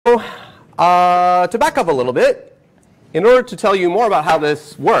to back up a little bit, in order to tell you more about how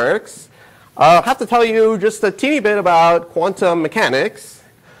this works, I'll have to tell you just a teeny bit about quantum mechanics.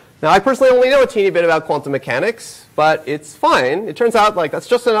 Now, I personally only know a teeny bit about quantum mechanics, but it's fine. It turns out like that's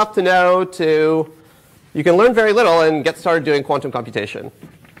just enough to know you can learn very little and get started doing quantum computation.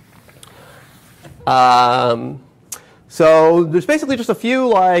 So there's basically just a few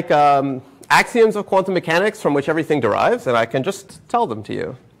like axioms of quantum mechanics from which everything derives, and I can just tell them to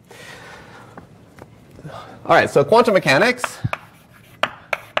you. All right, so quantum mechanics,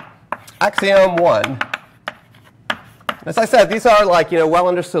 axiom 1. As I said, these are like well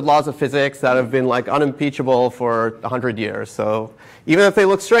understood laws of physics that have been like unimpeachable for 100 years. So even if they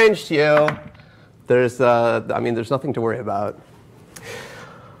look strange to you, there's nothing to worry about.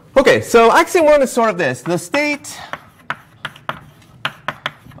 Okay, so axiom 1 is sort of this: the state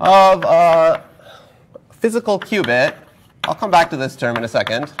of a physical qubit. I'll come back to this term in a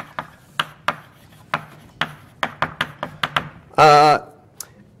second.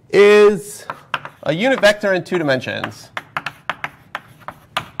 Is a unit vector in 2 dimensions.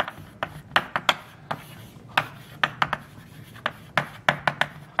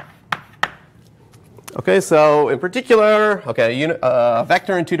 Okay, so in particular, a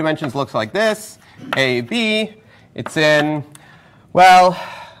vector in 2 dimensions looks like this, A, B. It's in, well,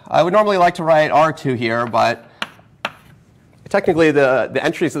 I would normally like to write R2 here, but technically the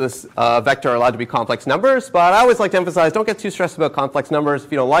entries of this vector are allowed to be complex numbers. But I always like to emphasize, don't get too stressed about complex numbers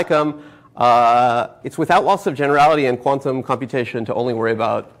if you don't like them. It's without loss of generality in quantum computation to only worry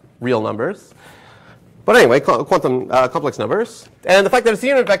about real numbers. But anyway, quantum complex numbers. And the fact that it's a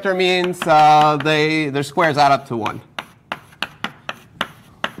unit vector means their squares add up to 1.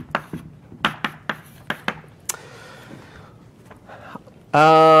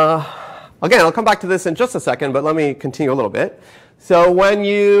 Again, I'll come back to this in just a second, but let me continue a little bit. So when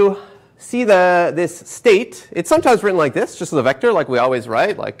you see this state, it's sometimes written like this, just as a vector, like we always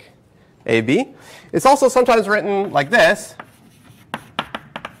write, like A, B. It's also sometimes written like this.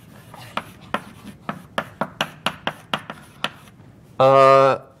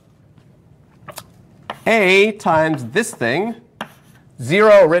 A times this thing,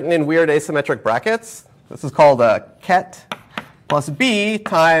 0 written in weird asymmetric brackets. This is called a ket, plus B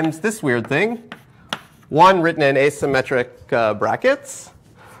times this weird thing, 1 written in asymmetric brackets.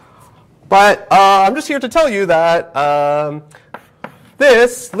 But I'm just here to tell you that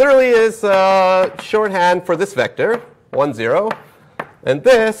this literally is shorthand for this vector, 1, 0. And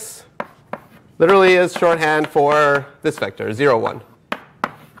this literally is shorthand for this vector, 0, 1.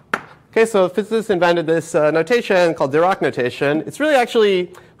 Okay, so physicists invented this notation called Dirac notation. It's really actually,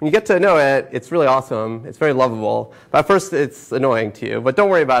 when you get to know it, it's really awesome. It's very lovable. But at first, it's annoying to you. But don't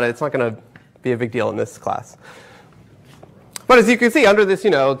worry about it. It's not going to be a big deal in this class. But as you can see, under this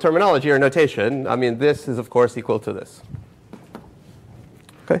terminology or notation, I mean, this is, of course, equal to this.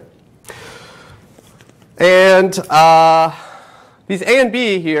 Okay? And these A and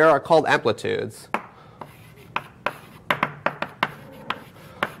B here are called amplitudes.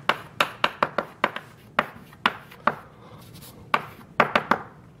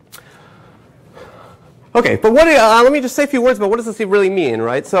 Okay, but let me just say a few words about what does this really mean,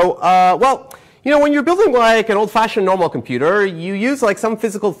 right? So, well, when you're building like an old-fashioned normal computer, you use like some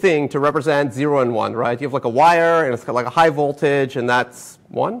physical thing to represent 0 and 1, right? You have like a wire, and it's got like a high voltage, and that's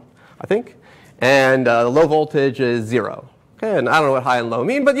 1, I think. And the low voltage is 0. Okay, and I don't know what high and low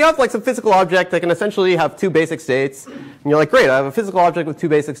mean, but you have like some physical object that can essentially have 2 basic states. And you're like, great, I have a physical object with 2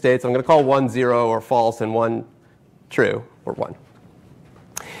 basic states. I'm going to call 1 0 or false and 1 true or 1.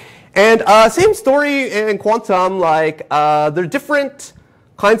 And same story in quantum, like there are different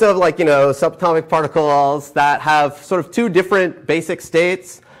kinds of like, subatomic particles that have sort of 2 different basic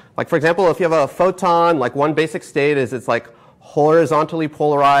states. Like for example, if you have a photon, like one basic state is it's like horizontally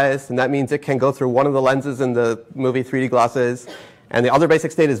polarized, and that means it can go through one of the lenses in the movie 3D glasses. And the other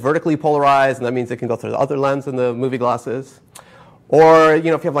basic state is vertically polarized, and that means it can go through the other lens in the movie glasses. Or if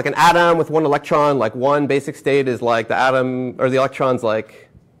you have like an atom with 1 electron, like one basic state is like the atom or the electron's like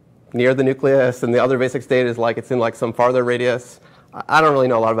near the nucleus, and the other basic state is like it's in like some farther radius. I don't really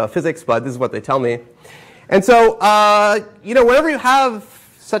know a lot about physics, but this is what they tell me. And so, whenever you have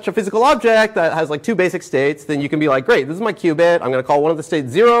such a physical object that has like 2 basic states, then you can be like, great, this is my qubit. I'm going to call one of the states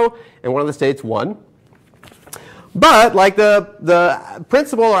 0 and one of the states 1. But like the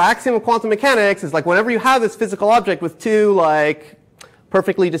principle or axiom of quantum mechanics is like whenever you have this physical object with 2 like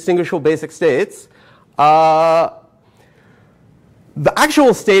perfectly distinguishable basic states, the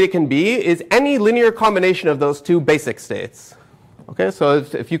actual state it can be is any linear combination of those 2 basic states. Okay, so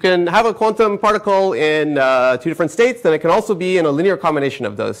if you can have a quantum particle in two different states, then it can also be in a linear combination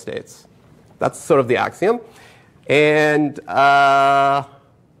of those states. That's sort of the axiom. And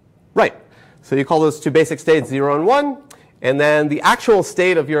right, so you call those two basic states 0 and 1. And then the actual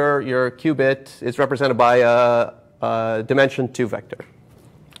state of your qubit is represented by a dimension 2 vector.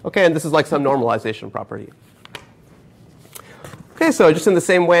 Okay, and this is like some normalization property. Okay, so just in the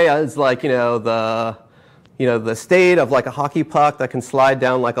same way as like the state of like a hockey puck that can slide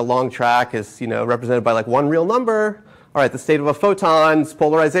down like a long track is represented by like one real number. All right, the state of a photon's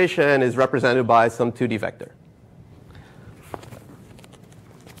polarization is represented by some 2D vector.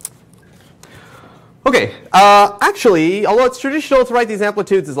 Okay, actually, although it's traditional to write these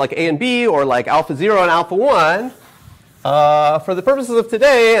amplitudes as like A and B or like alpha 0 and alpha 1, for the purposes of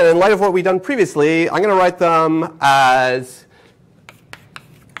today and in light of what we've done previously, I'm going to write them as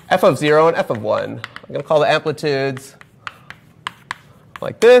f of 0 and f of 1. I'm going to call the amplitudes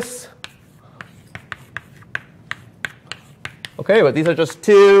like this. Okay, but these are just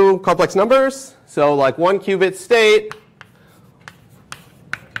two complex numbers. So like one qubit state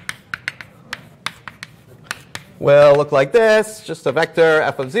will look like this, just a vector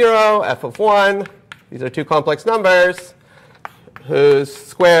f of 0, f of 1. These are two complex numbers whose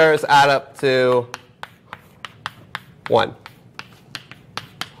squares add up to 1.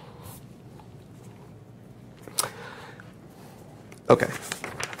 Okay.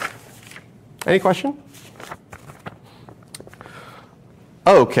 Any question?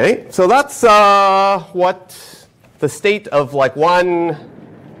 Okay, so that's what the state of like one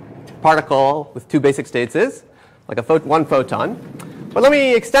particle with two basic states is, like one photon. But let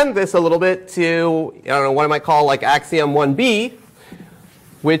me extend this a little bit to what I might call like axiom 1b,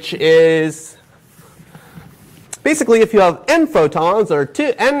 which is basically if you have n photons or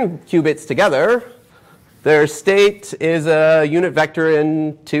n qubits together, their state is a unit vector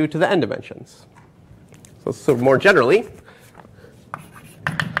in 2 to the n dimensions. So more generally,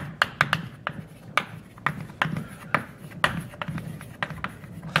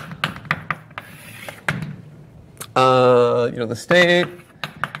 the state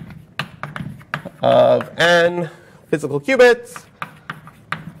of n physical qubits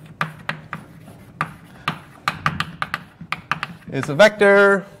is a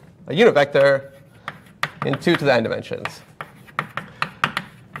vector, a unit vector, in 2 to the n dimensions.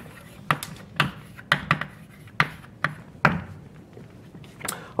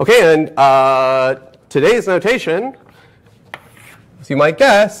 Okay, and today's notation, as you might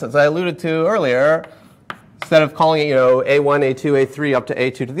guess, as I alluded to earlier, instead of calling it A1, A2, A3 up to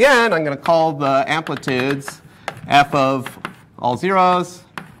A2 to the n, I'm going to call the amplitudes f of all zeros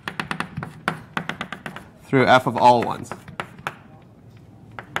through f of all ones.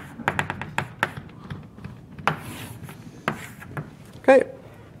 Okay.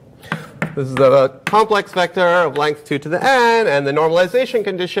 This is a complex vector of length 2 to the n, and the normalization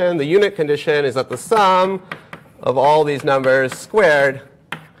condition, the unit condition, is that the sum of all these numbers squared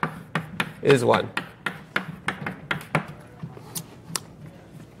is 1.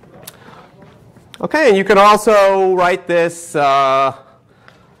 Okay, and you can also write this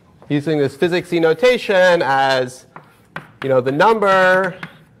using this physicsy notation as the number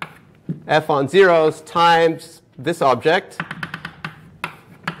f on zeros times this object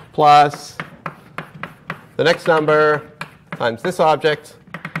plus the next number times this object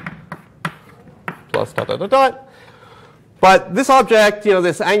plus dot, dot, dot, dot. But this object,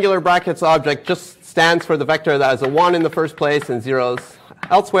 this angular brackets object, just stands for the vector that has a 1 in the first place and zeros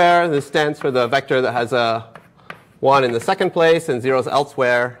elsewhere. This stands for the vector that has a 1 in the second place and zeros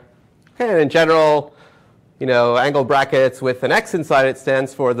elsewhere. Okay, and in general, angle brackets with an x inside it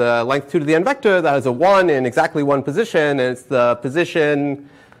stands for the length 2 to the n vector that has a 1 in exactly one position, and it's the position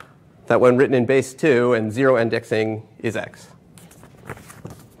that when written in base 2 and 0 indexing is x.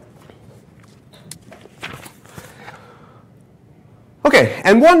 Okay,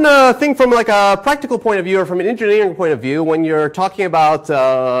 and one thing from like a practical point of view or from an engineering point of view, when you're talking about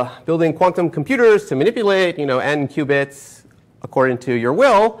building quantum computers to manipulate, n qubits according to your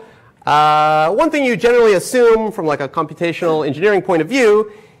will, one thing you generally assume from like a computational engineering point of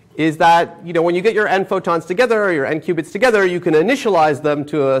view is that when you get your n photons together or your n qubits together, you can initialize them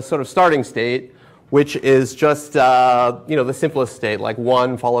to a sort of starting state, which is just the simplest state, like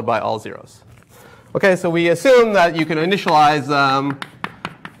 1 followed by all zeros. Okay, so we assume that you can initialize them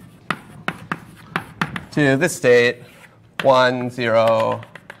to this state, 1, 0,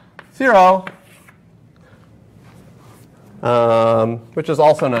 0, which is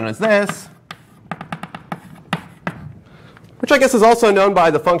also known as this, which I guess is also known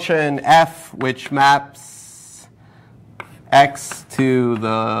by the function f, which maps x to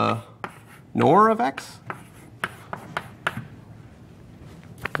the nor of x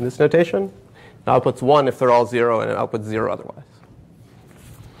in this notation. It outputs 1 if they're all 0, and it outputs 0 otherwise.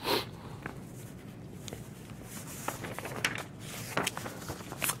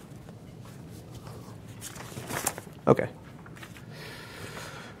 OK.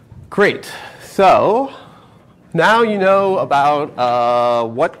 Great. So now you know about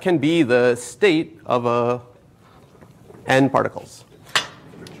what can be the state of n particles.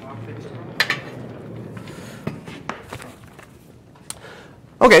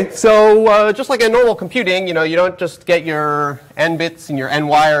 OK, so just like in normal computing, you don't just get your n bits and your n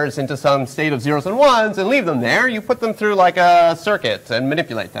wires into some state of zeros and ones and leave them there. You put them through like a circuit and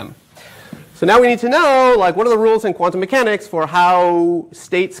manipulate them. So now we need to know, like, what are the rules in quantum mechanics for how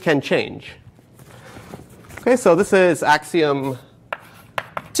states can change? OK, so this is axiom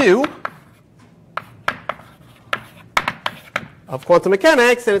 2 of quantum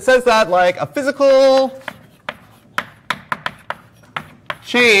mechanics. And it says that, like, a physical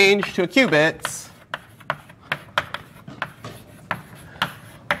change to a qubits,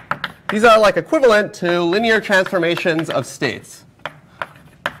 these are, like, equivalent to linear transformations of states.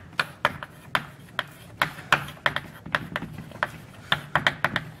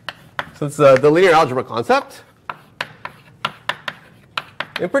 So it's the linear algebra concept.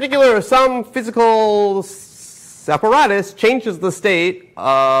 In particular, some physical apparatus changes the state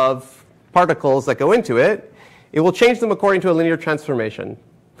of particles that go into it. It will change them according to a linear transformation.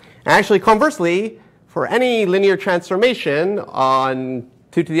 And actually, conversely, for any linear transformation on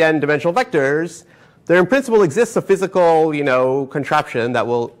 2 to the n dimensional vectors, there in principle exists a physical, contraption that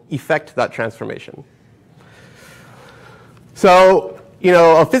will effect that transformation. So,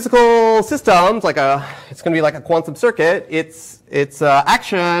 a physical system, it's going to be like a quantum circuit. Its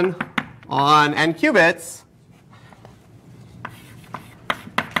action on n qubits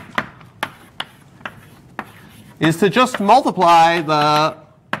is to just multiply the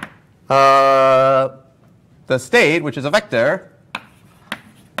state, which is a vector,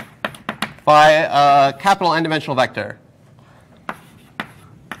 by a capital n dimensional vector.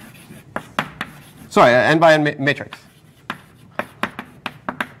 Sorry, n by n matrix.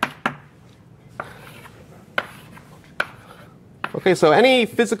 OK, so any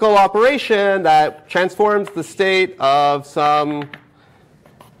physical operation that transforms the state of some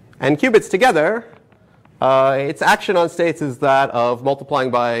n qubits together, its action on states is that of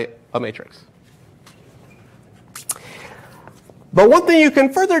multiplying by a matrix. But one thing you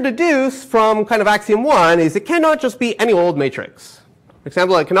can further deduce from kind of axiom 1 is it cannot just be any old matrix. For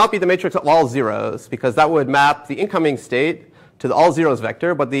example, it cannot be the matrix of all zeros, because that would map the incoming state to the all zeros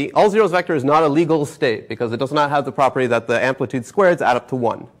vector. But the all zeros vector is not a legal state, because it does not have the property that the amplitude squareds add up to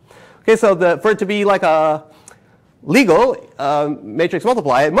 1. OK, so for it to be like a legal matrix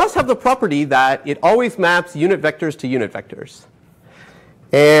multiply, it must have the property that it always maps unit vectors to unit vectors.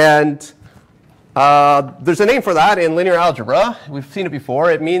 And there's a name for that in linear algebra. We've seen it before.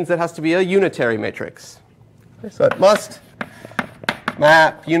 It means it has to be a unitary matrix. Okay, so it must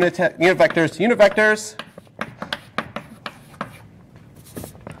map unit vectors to unit vectors.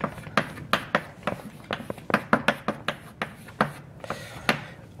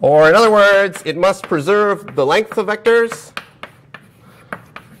 Or in other words, it must preserve the length of vectors.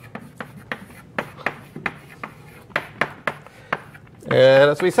 And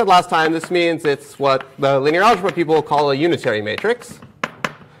as we said last time, this means it's what the linear algebra people call a unitary matrix.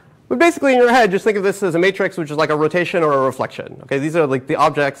 But basically, in your head, just think of this as a matrix which is like a rotation or a reflection. Okay, these are like the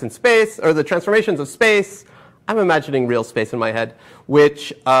objects in space, or the transformations of space. I'm imagining real space in my head,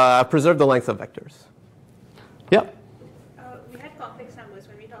 which preserve the length of vectors. Yep. We had complex numbers.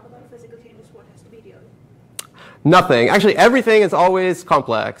 When we talk about physical changes, what has to be real? Nothing. Actually, everything is always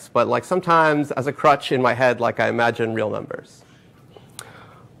complex. But like sometimes, as a crutch in my head, like I imagine real numbers.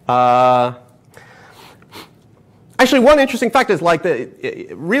 Actually, one interesting fact is like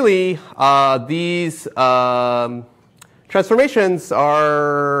really these transformations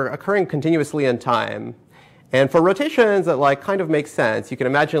are occurring continuously in time. And for rotations, that like kind of makes sense. You can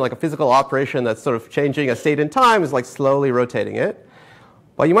imagine like a physical operation that's sort of changing a state in time is like slowly rotating it.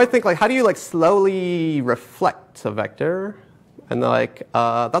 But you might think like, how do you like slowly reflect a vector? And like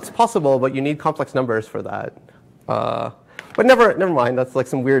that's possible, but you need complex numbers for that. But never mind. That's like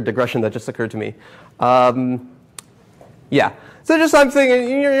some weird digression that just occurred to me. Yeah. So just I'm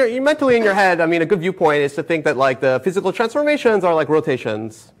thinking, you're mentally in your head. I mean, a good viewpoint is to think that like the physical transformations are like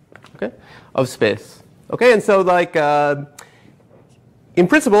rotations, okay, of space. Okay, and so like in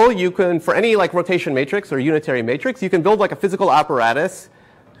principle, you can, for any like rotation matrix or unitary matrix, you can build like a physical apparatus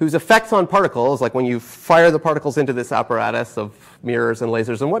whose effects on particles, like when you fire the particles into this apparatus of mirrors and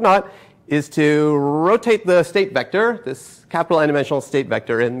lasers and whatnot, is to rotate the state vector, this capital n-dimensional state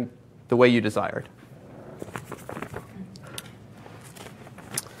vector, in the way you desired.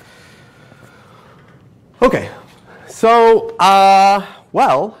 Okay, so,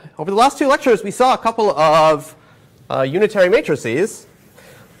 well, over the last two lectures, we saw a couple of unitary matrices,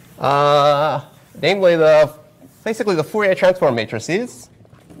 namely basically the Fourier transform matrices.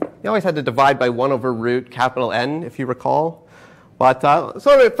 You always had to divide by 1 over root capital N, if you recall. But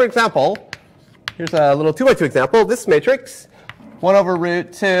so, for example, here's a little 2 by 2 example. This matrix, 1 over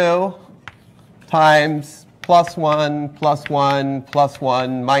root 2 times plus 1, plus 1, plus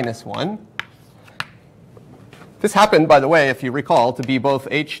 1, minus 1. This happened, by the way, if you recall, to be both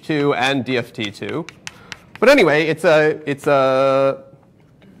H2 and DFT2. But anyway, this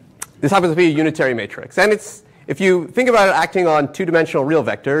happens to be a unitary matrix. And if you think about it acting on two-dimensional real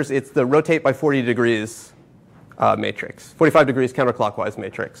vectors, it's the rotate by 40 degrees matrix, 45 degrees counterclockwise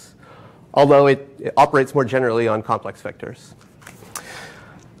matrix, although it operates more generally on complex vectors.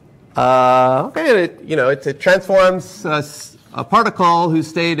 Okay, and it transforms a particle whose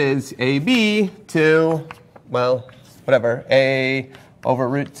state is AB to, well, whatever, A over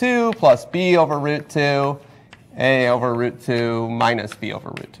root 2 plus B over root 2, A over root 2 minus B over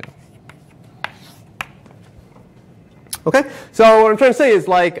root 2. Okay, so what I'm trying to say is,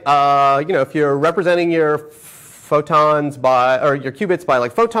 like, if you're representing your photons or your qubits by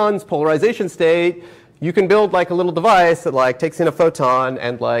like photons, polarization state, you can build like a little device that like takes in a photon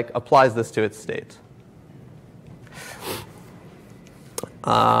and like applies this to its state.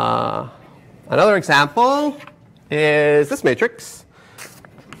 Another example is this matrix.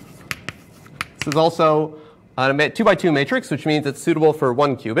 This is also a 2 by 2 matrix, which means it's suitable for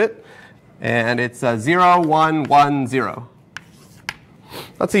 1 qubit. And it's 0, 1, 1, 0.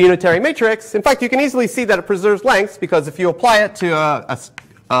 That's a unitary matrix. In fact, you can easily see that it preserves lengths, because if you apply it to a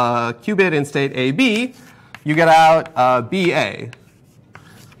qubit in state AB, you get out BA.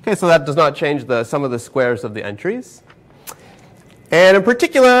 Okay, so that does not change the sum of the squares of the entries. And in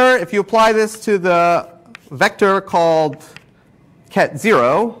particular, if you apply this to the vector called ket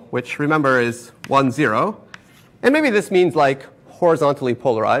 0, which remember is 1, 0, and maybe this means like horizontally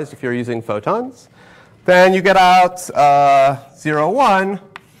polarized if you're using photons, then you get out 0, 1,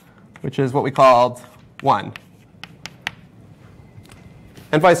 which is what we called 1,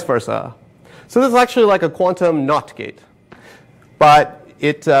 and vice versa. So this is actually like a quantum NOT gate. But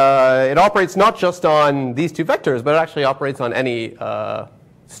it operates not just on these two vectors, but it actually operates on any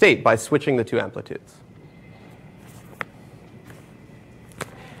state by switching the two amplitudes.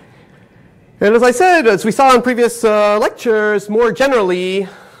 And as I said, as we saw in previous lectures, more generally,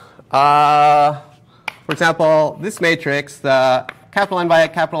 for example, this matrix, the capital N by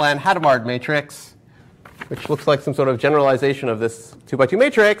capital N Hadamard matrix, which looks like some sort of generalization of this 2 by 2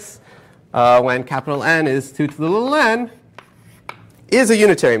 matrix, when capital N is 2 to the little n, is a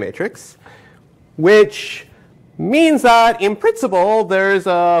unitary matrix, which means that in principle there's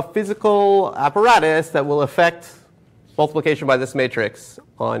a physical apparatus that will affect multiplication by this matrix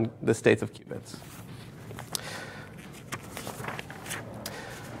on the states of qubits.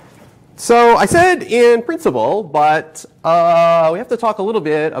 So I said in principle, but we have to talk a little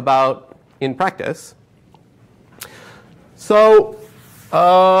bit about in practice. So,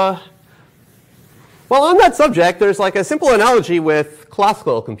 well, on that subject, there's like a simple analogy with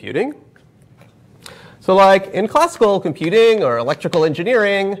classical computing. So like in classical computing or electrical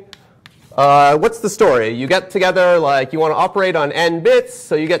engineering, what's the story? You get together, like you want to operate on n bits,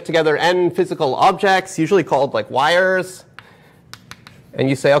 so you get together n physical objects, usually called like wires. And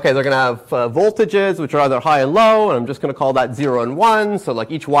you say, okay, they're going to have voltages, which are either high and low, and I'm just going to call that 0 and 1. So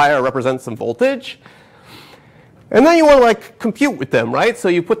like each wire represents some voltage. And then you want to like compute with them, right? So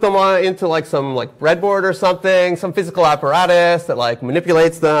you put them into like some like breadboard or something, some physical apparatus that like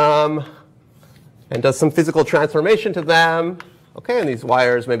manipulates them and does some physical transformation to them. Okay, and these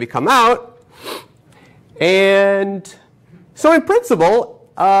wires maybe come out. And so in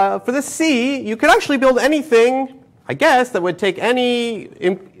principle, for this C, you could actually build anything, I guess, that would take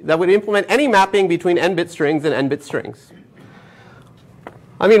that would implement any mapping between n-bit strings and n-bit strings.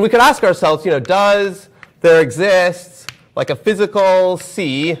 I mean, we could ask ourselves, does there exist like a physical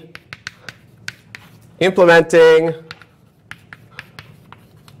C implementing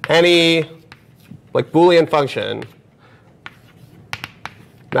any like Boolean function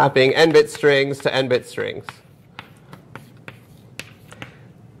mapping n-bit strings to n-bit strings?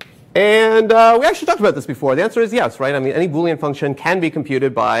 And we actually talked about this before. The answer is yes, right? I mean, any Boolean function can be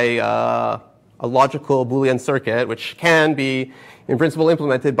computed by a logical Boolean circuit, which can be, in principle,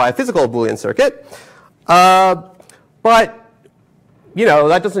 implemented by a physical Boolean circuit. But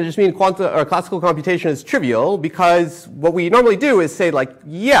that doesn't just mean quantum or classical computation is trivial, because what we normally do is say, like,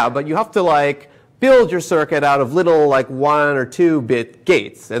 yeah, but you have to like build your circuit out of little like 1 or 2 bit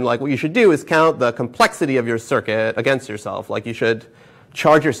gates, and like what you should do is count the complexity of your circuit against yourself. Like you should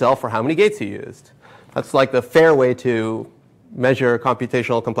charge yourself for how many gates you used. That's like the fair way to measure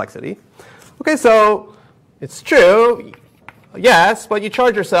computational complexity. Okay, so it's true, yes, but you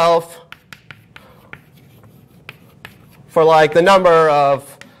charge yourself for like the number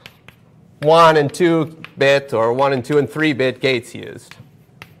of 1 and 2 bit or 1 and 2 and 3 bit gates used.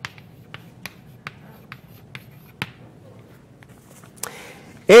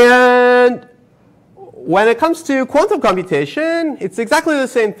 And when it comes to quantum computation, it's exactly the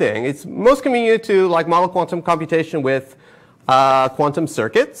same thing. It's most convenient to like model quantum computation with quantum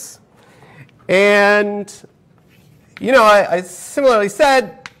circuits. And I similarly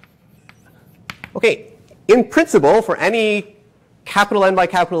said, okay, in principle, for any capital N by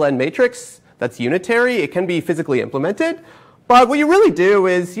capital N matrix that's unitary, it can be physically implemented. But what you really do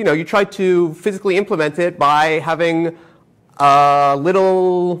is, you try to physically implement it by having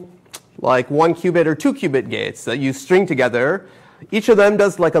little like 1 qubit or 2 qubit gates that you string together. Each of them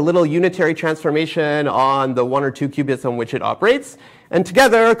does like a little unitary transformation on the 1 or 2 qubits on which it operates. And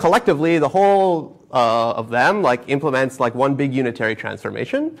together, collectively, the whole of them like implements like one big unitary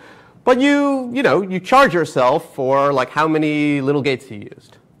transformation. But you charge yourself for like how many little gates you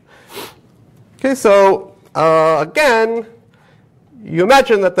used. Okay, so again, you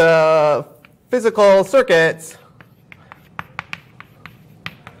imagine that the physical circuits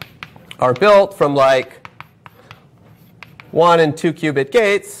are built from like 1 and 2 qubit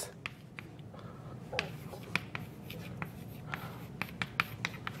gates.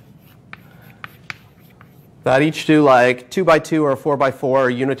 That each do like 2 by 2 or 4 by 4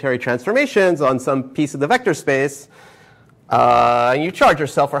 unitary transformations on some piece of the vector space. And you charge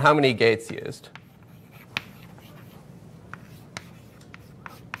yourself for how many gates used.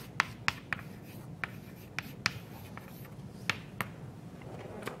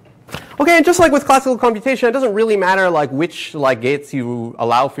 Okay, and just like with classical computation, it doesn't really matter like which like gates you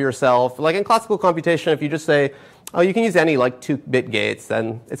allow for yourself. Like in classical computation, if you just say, oh, you can use any like 2-bit gates,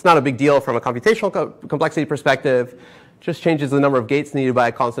 then it's not a big deal from a computational complexity perspective. It just changes the number of gates needed by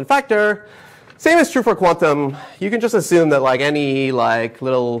a constant factor. Same is true for quantum. You can just assume that like any like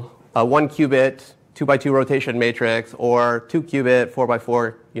little 1 qubit 2 by 2 rotation matrix or 2 qubit 4 by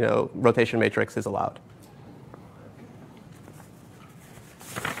 4 rotation matrix is allowed.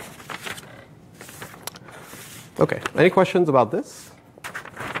 Okay, any questions about this?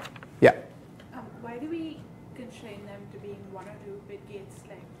 Yeah. Why do we constrain them to being 1 or 2 bit gates,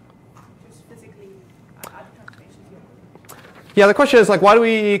 like just physically other transformations here? Yeah, the question is like, why do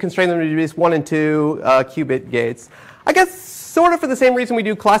we constrain them to these 1 and 2 qubit gates? I guess sort of for the same reason we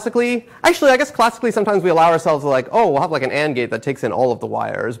do classically. Actually, I guess classically sometimes we allow ourselves to like, oh, we'll have like an AND gate that takes in all of the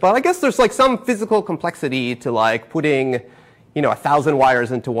wires. But I guess there's like some physical complexity to like putting 1,000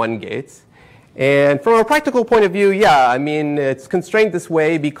 wires into one gate. And from a practical point of view, yeah, I mean, it's constrained this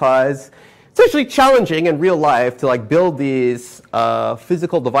way because it's actually challenging in real life to like build these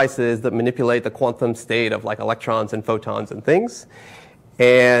physical devices that manipulate the quantum state of like electrons and photons and things.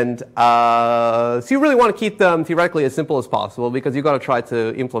 And so you really want to keep them theoretically as simple as possible because you've got to try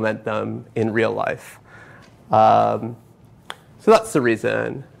to implement them in real life. So that's the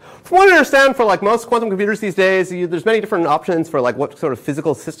reason. From what I understand, for like most quantum computers these days, there's many different options for like what sort of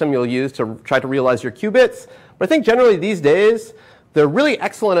physical system you'll use to try to realize your qubits. But I think generally these days, they're really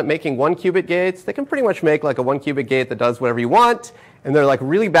excellent at making 1 qubit gates. They can pretty much make like a 1 qubit gate that does whatever you want. And they're like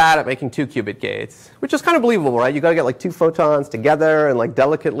really bad at making 2 qubit gates, which is kind of believable, right? You've got to get like 2 photons together and like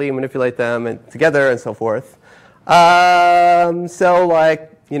delicately manipulate them and together and so forth. So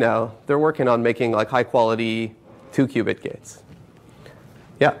like, they're working on making like high quality 2 qubit gates.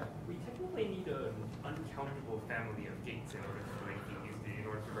 Yeah? We technically need an uncountable family of gates in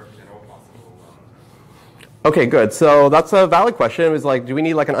order to represent all possible. Okay, good. So that's a valid question. It's like, do we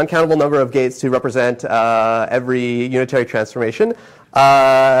need like an uncountable number of gates to represent every unitary transformation?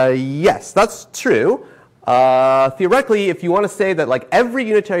 Yes, that's true. Theoretically, if you want to say that like every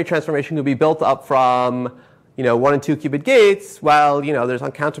unitary transformation could be built up from 1 and 2 qubit gates, well, there's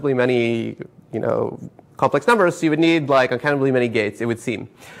uncountably many complex numbers, so you would need like uncountably many gates, it would seem.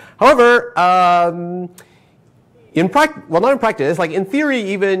 However, not in practice, like in theory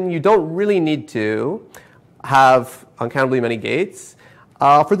even, you don't really need to have uncountably many gates.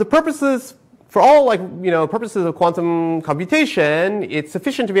 For the purposes for all purposes of quantum computation, it's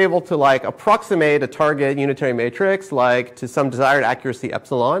sufficient to be able to approximate a target unitary matrix to some desired accuracy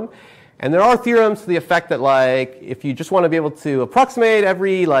epsilon. And there are theorems to the effect that if you just want to be able to approximate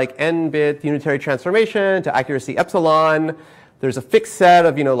every n-bit unitary transformation to accuracy epsilon, there's a fixed set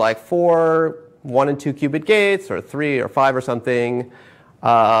of 4 1 and 2 qubit gates, or 3 or 5 or something,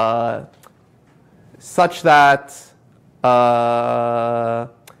 such that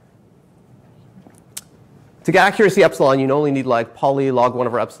to get accuracy epsilon, you only need poly log 1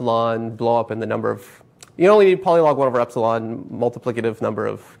 over epsilon blow up in the number of, you only need poly log 1 over epsilon multiplicative number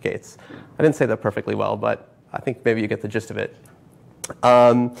of gates. I didn't say that perfectly well, but I think maybe you get the gist of it.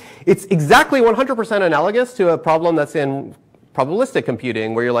 It's exactly 100% analogous to a problem that's in probabilistic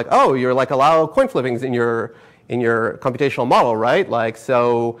computing, where you're you're allow coin flippings in your computational model, right?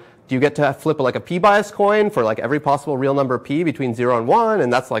 So do you get to flip a p-biased coin for every possible real number p between 0 and 1,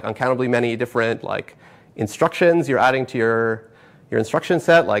 and that's uncountably many different instructions you're adding to your instruction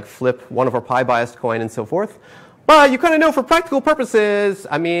set, flip 1 over pi biased coin and so forth. But you kind of know for practical purposes,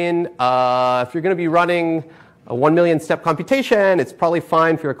 I mean, if you're going to be running a 1 million step computation, it's probably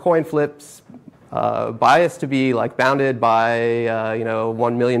fine for your coin flips bias to be bounded by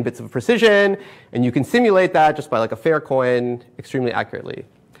 1 million bits of precision, and you can simulate that just by a fair coin extremely accurately.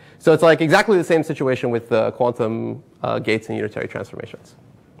 So it's exactly the same situation with the quantum gates and unitary transformations.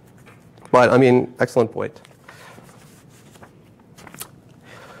 But I mean, excellent point.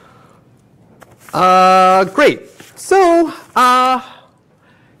 Great. So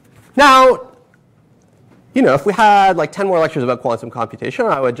now, if we had 10 more lectures about quantum computation,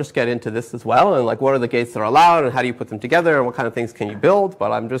 I would just get into this as well, and what are the gates that are allowed, and how do you put them together, and what kind of things can you build.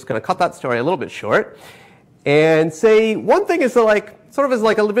 But I'm just going to cut that story a little bit short and say one thing is sort of as a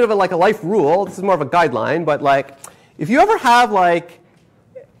little bit of a life rule. This is more of a guideline, but if you ever have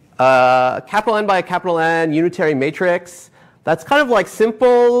capital N by a capital N unitary matrix that's kind of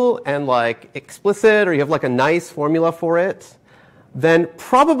simple and explicit, or you have a nice formula for it, then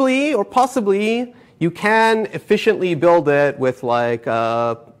probably or possibly you can efficiently build it with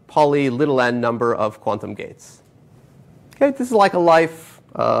a poly little n number of quantum gates. Okay, this is a life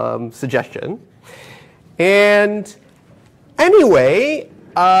suggestion. And anyway,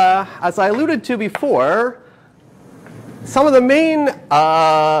 as I alluded to before, some of the main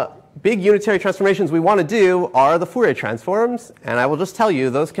big unitary transformations we want to do are the Fourier transforms. And I will just tell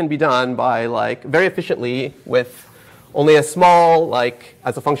you, those can be done by very efficiently with only a small,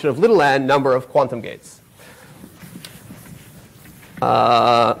 as a function of little n, number of quantum gates.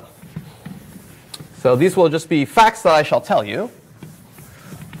 So these will just be facts that I shall tell you.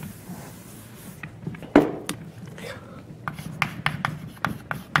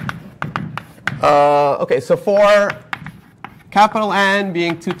 OK, so for capital N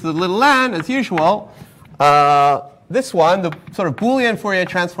being 2 to the little n, as usual, this one, the sort of Boolean Fourier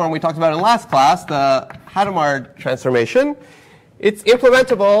transform we talked about in last class, the Hadamard transformation, it's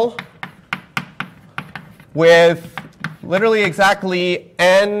implementable with literally exactly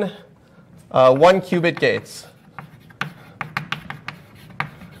n 1 qubit gates.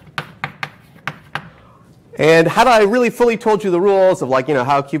 And had I really fully told you the rules of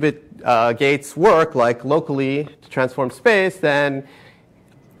how qubit gates work locally to transform space, then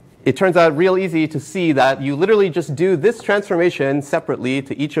it turns out real easy to see that you literally just do this transformation separately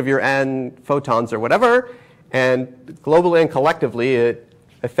to each of your n photons or whatever, and globally and collectively it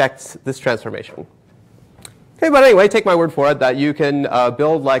affects this transformation. Okay, but anyway, take my word for it that you can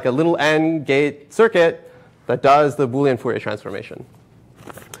build a little n gate circuit that does the Boolean Fourier transformation.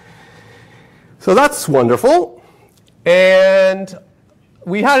 So that's wonderful. And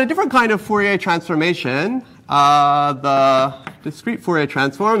we had a different kind of Fourier transformation, the discrete Fourier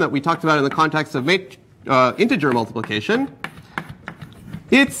transform that we talked about in the context of integer multiplication.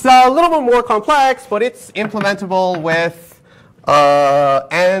 It's a little bit more complex, but it's implementable with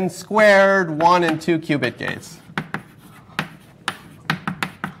n squared 1 and 2 qubit gates.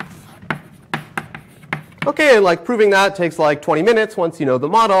 OK, and proving that takes 20 minutes once you know the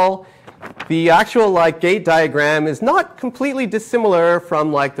model. The actual gate diagram is not completely dissimilar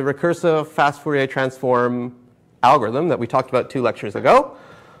from the recursive fast Fourier transform algorithm that we talked about 2 lectures ago.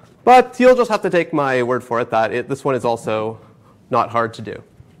 But you'll just have to take my word for it that this one is also not hard to do.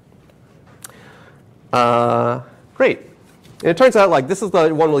 Great. And it turns out this is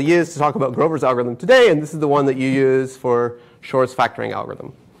the one we'll use to talk about Grover's algorithm today, and this is the one that you use for Shor's factoring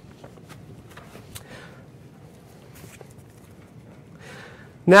algorithm.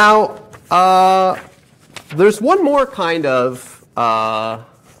 Now, there's one more kind of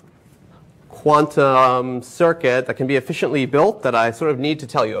quantum circuit that can be efficiently built that I sort of need to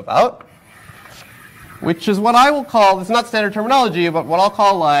tell you about. which is what I will call, it's not standard terminology, but what I'll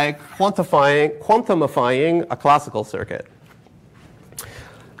call like quantumifying a classical circuit.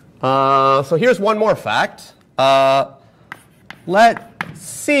 So here's one more fact. Let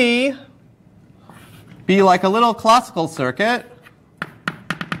C be like a little classical circuit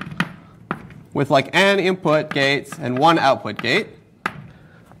with like n input gates and one output gate.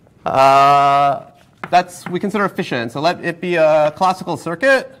 That's we consider efficient. So let it be a classical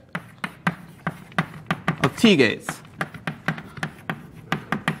circuit of T gates.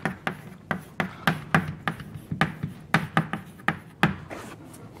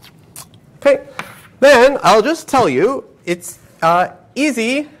 Okay, then I'll just tell you it's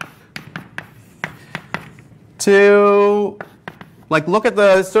easy to like look at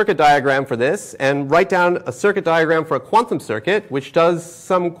the circuit diagram for this and write down a circuit diagram for a quantum circuit which does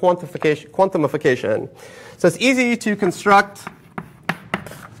some quantumification. So it's easy to construct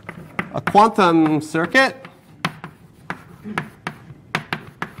a quantum circuit,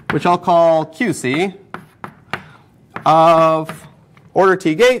 which I'll call QC, of order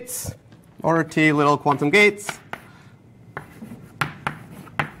T gates, order T little quantum gates,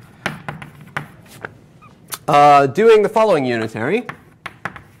 doing the following unitary.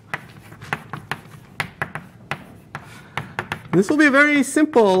 This will be a very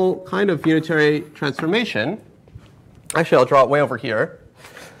simple kind of unitary transformation. Actually, I'll draw it way over here.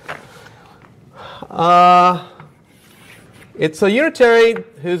 It's a unitary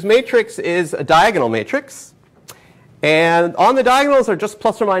whose matrix is a diagonal matrix. And on the diagonals are just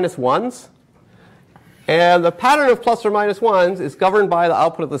plus or minus ones. And the pattern of plus or minus ones is governed by the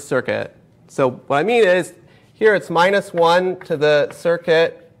output of the circuit. So what I mean is, here it's minus 1 to the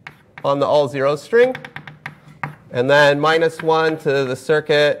circuit on the all zeros string. And then minus 1 to the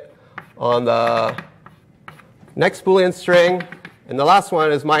circuit on the next Boolean string. And the last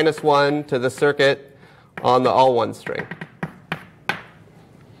one is minus 1 to the circuit on the all one string.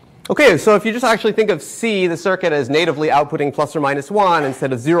 OK, so if you just actually think of C, the circuit, as natively outputting plus or minus 1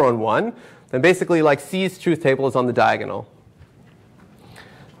 instead of 0 and 1, then basically like C's truth table is on the diagonal.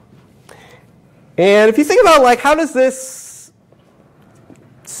 And if you think about like how does this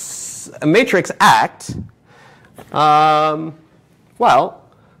matrix act, well,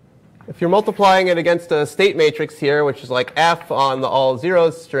 if you're multiplying it against a state matrix here, which is like F on the all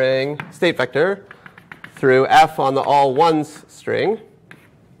zeros string state vector through F on the all ones string,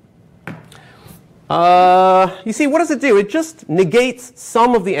 you see, what does it do? It just negates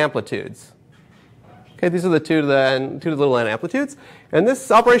some of the amplitudes. Okay, these are the 2 to the little n amplitudes. And this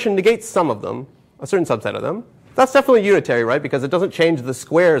operation negates some of them, a certain subset of them. That's definitely unitary, right? Because it doesn't change the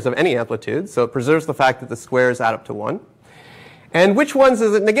squares of any amplitude. So it preserves the fact that the squares add up to 1. And which ones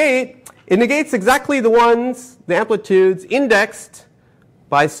does it negate? It negates exactly the ones, the amplitudes, indexed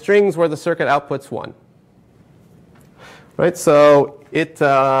by strings where the circuit outputs 1. Right? So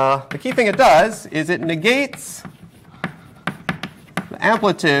the key thing it does is it negates the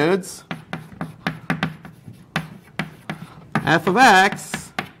amplitudes f of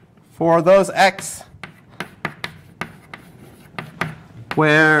x for those x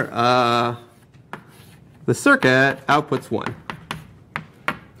where the circuit outputs 1.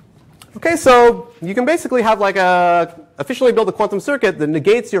 OK, so you can basically have like officially build a quantum circuit that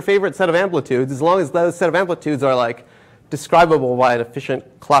negates your favorite set of amplitudes as long as those set of amplitudes are like describable by an efficient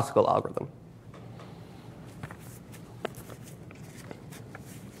classical algorithm.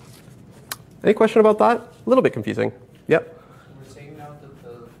 Any question about that? A little bit confusing. Yep. We're saying now that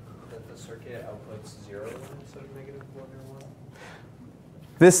the circuit outputs 0 instead of negative 1 or 1?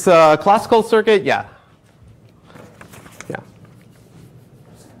 This classical circuit, yeah. Yeah.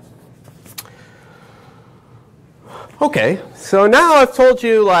 OK, so now I've told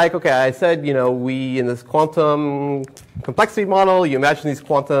you, like, OK, I said, you know, we, in this quantum complexity model, you imagine these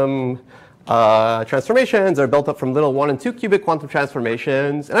quantum transformations are built up from little 1 and 2 qubit quantum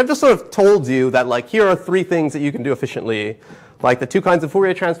transformations. And I've just sort of told you that, like, here are 3 things that you can do efficiently, like the 2 kinds of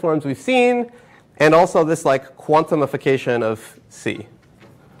Fourier transforms we've seen, and also this, like, quantumification of C.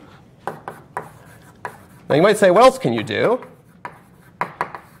 Now, you might say, what else can you do?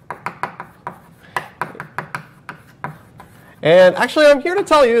 And actually, I'm here to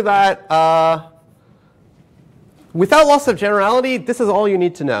tell you that without loss of generality, this is all you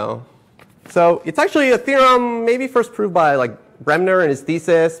need to know. So it's actually a theorem maybe first proved by like Bremner in his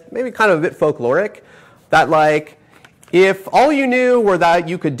thesis, maybe kind of a bit folkloric, that like if all you knew were that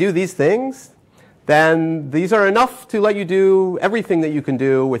you could do these things, then these are enough to let you do everything that you can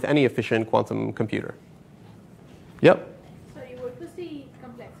do with any efficient quantum computer. Yep. Sorry, what was the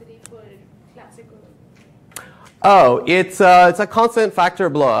complexity for classical? Oh, it's a constant factor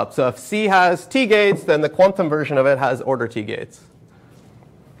blow-up. So if C has T gates, then the quantum version of it has order T gates.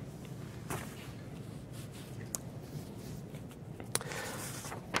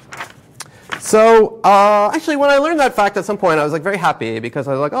 So actually, when I learned that fact at some point, I was like very happy because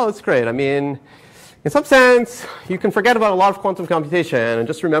I was like, oh, that's great. I mean, in some sense, you can forget about a lot of quantum computation and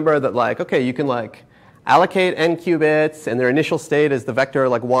just remember that, like, OK, you can like allocate n qubits, and their initial state is the vector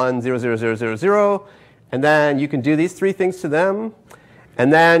like 1, 0, 0, 0, 0, 0. And then you can do these three things to them.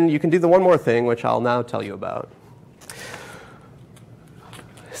 And then you can do the one more thing, which I'll now tell you about.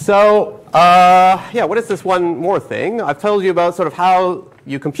 So yeah, what is this one more thing? I've told you about sort of how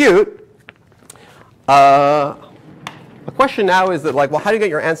you compute. The question now is that, like, well, how do you get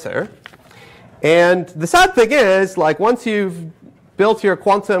your answer? And the sad thing is, like, once you've built your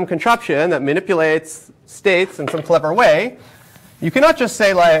quantum contraption that manipulates states in some clever way, you cannot just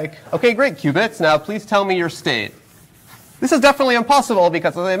say, like, OK, great, qubits. Now, please tell me your state. This is definitely impossible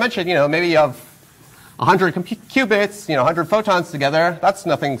because, as I mentioned, maybe you have 100 qubits, 100 photons together. That's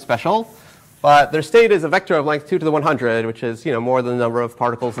nothing special. But their state is a vector of length 2 to the 100, which is more than the number of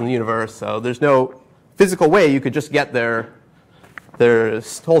particles in the universe. So there's no physical way you could just get their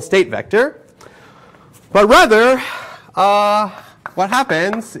whole state vector. But rather, what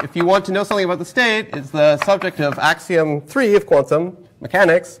happens if you want to know something about the state is the subject of axiom 3 of quantum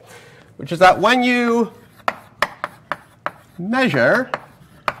mechanics, which is that when you measure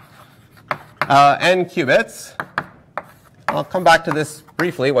n qubits, I'll come back to this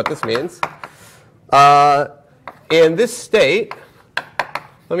briefly, what this means. In this state,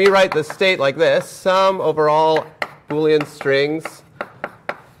 let me write the state like this: sum over all Boolean strings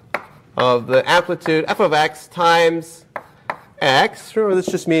of the amplitude f of x times x. Remember, this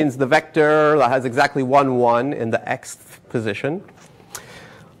just means the vector that has exactly 1, 1 in the xth position.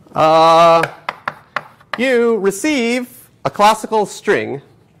 You receive a classical string.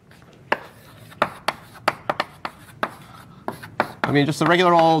 I mean, just a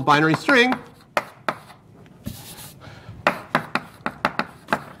regular old binary string.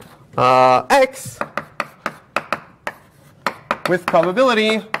 X with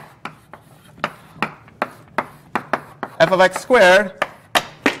probability f of x squared.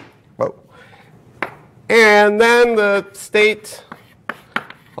 Whoa. And then the state,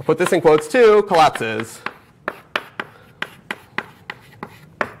 I'll put this in quotes too, collapses.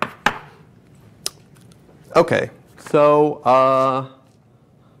 OK, so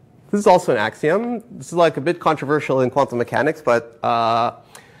this is also an axiom. This is like a bit controversial in quantum mechanics, but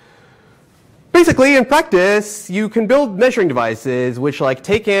basically, in practice, you can build measuring devices which like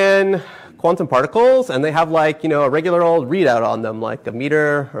take in quantum particles, and they have like a regular old readout on them, like a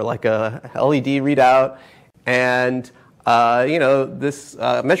meter or like a LED readout, and this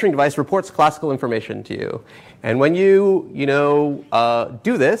measuring device reports classical information to you. And when you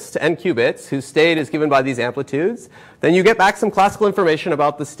do this to n qubits, whose state is given by these amplitudes, then you get back some classical information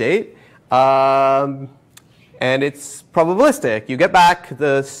about the state, and it's probabilistic. You get back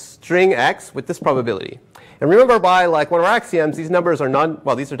the string x with this probability. And remember, by like one of our axioms, these numbers are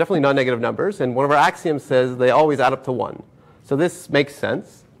these are definitely non-negative numbers, and one of our axioms says they always add up to 1. So this makes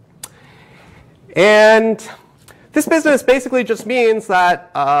sense. And this business basically just means that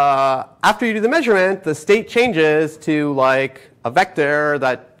after you do the measurement, the state changes to like a vector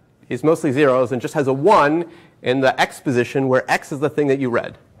that is mostly zeros and just has a 1 in the x position, where x is the thing that you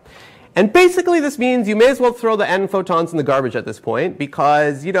read. And basically, this means you may as well throw the n photons in the garbage at this point,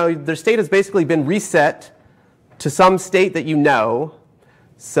 because their state has basically been reset to some state that you know.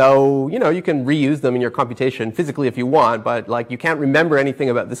 So you can reuse them in your computation physically if you want, but like you can't remember anything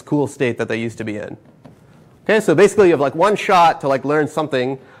about this cool state that they used to be in. Okay, so basically you have like one shot to like learn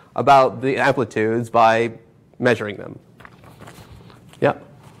something about the amplitudes by measuring them. Yeah.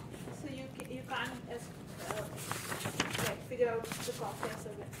 So you can't figure out the complex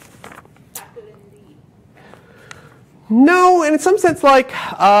of it, factor in the. No, and in some sense, like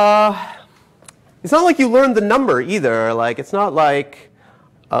it's not like you learned the number either. Like it's not like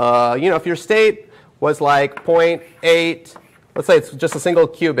if your state was like 0.8, let's say it's just a single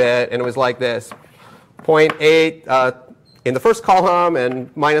qubit, and it was like this. 0.8 in the first column and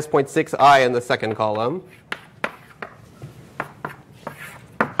minus 0.6 I in the second column.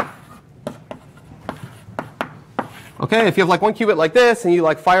 Okay, if you have like one qubit like this and you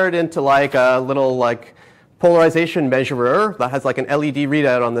like fire it into like a little like polarization measurer that has like an LED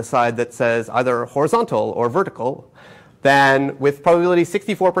readout on the side that says either horizontal or vertical, then with probability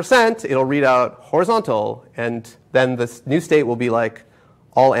 64%, it'll read out horizontal, and then this new state will be like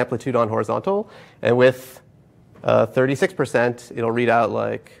all amplitude on horizontal. And with 36%, it'll read out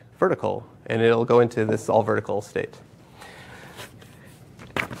like vertical. and it'll go into this all vertical state.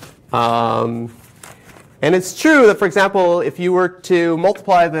 And it's true that, for example, if you were to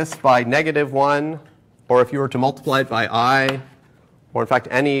multiply this by -1, or if you were to multiply it by I, or in fact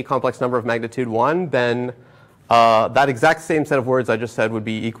any complex number of magnitude 1, then that exact same set of words I just said would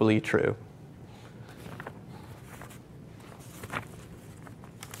be equally true.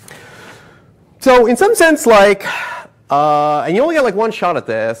 So in some sense, like, and you only get like one shot at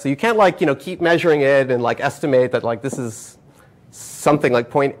this, so you can't like, keep measuring it and like estimate that like this is something like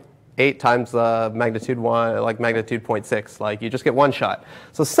 0.8 times magnitude 1, like magnitude 0.6. Like you just get one shot.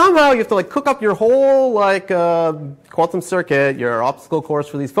 So somehow you have to like cook up your whole like quantum circuit, your obstacle course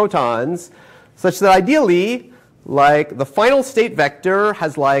for these photons, such that ideally, like the final state vector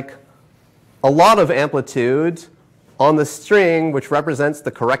has like a lot of amplitude on the string which represents the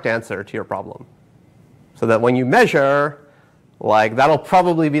correct answer to your problem. So that when you measure, like that'll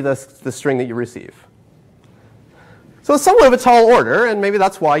probably be the string that you receive. So it's somewhat of a tall order, and maybe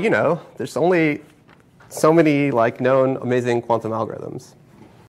that's why, there's only so many like known amazing quantum algorithms.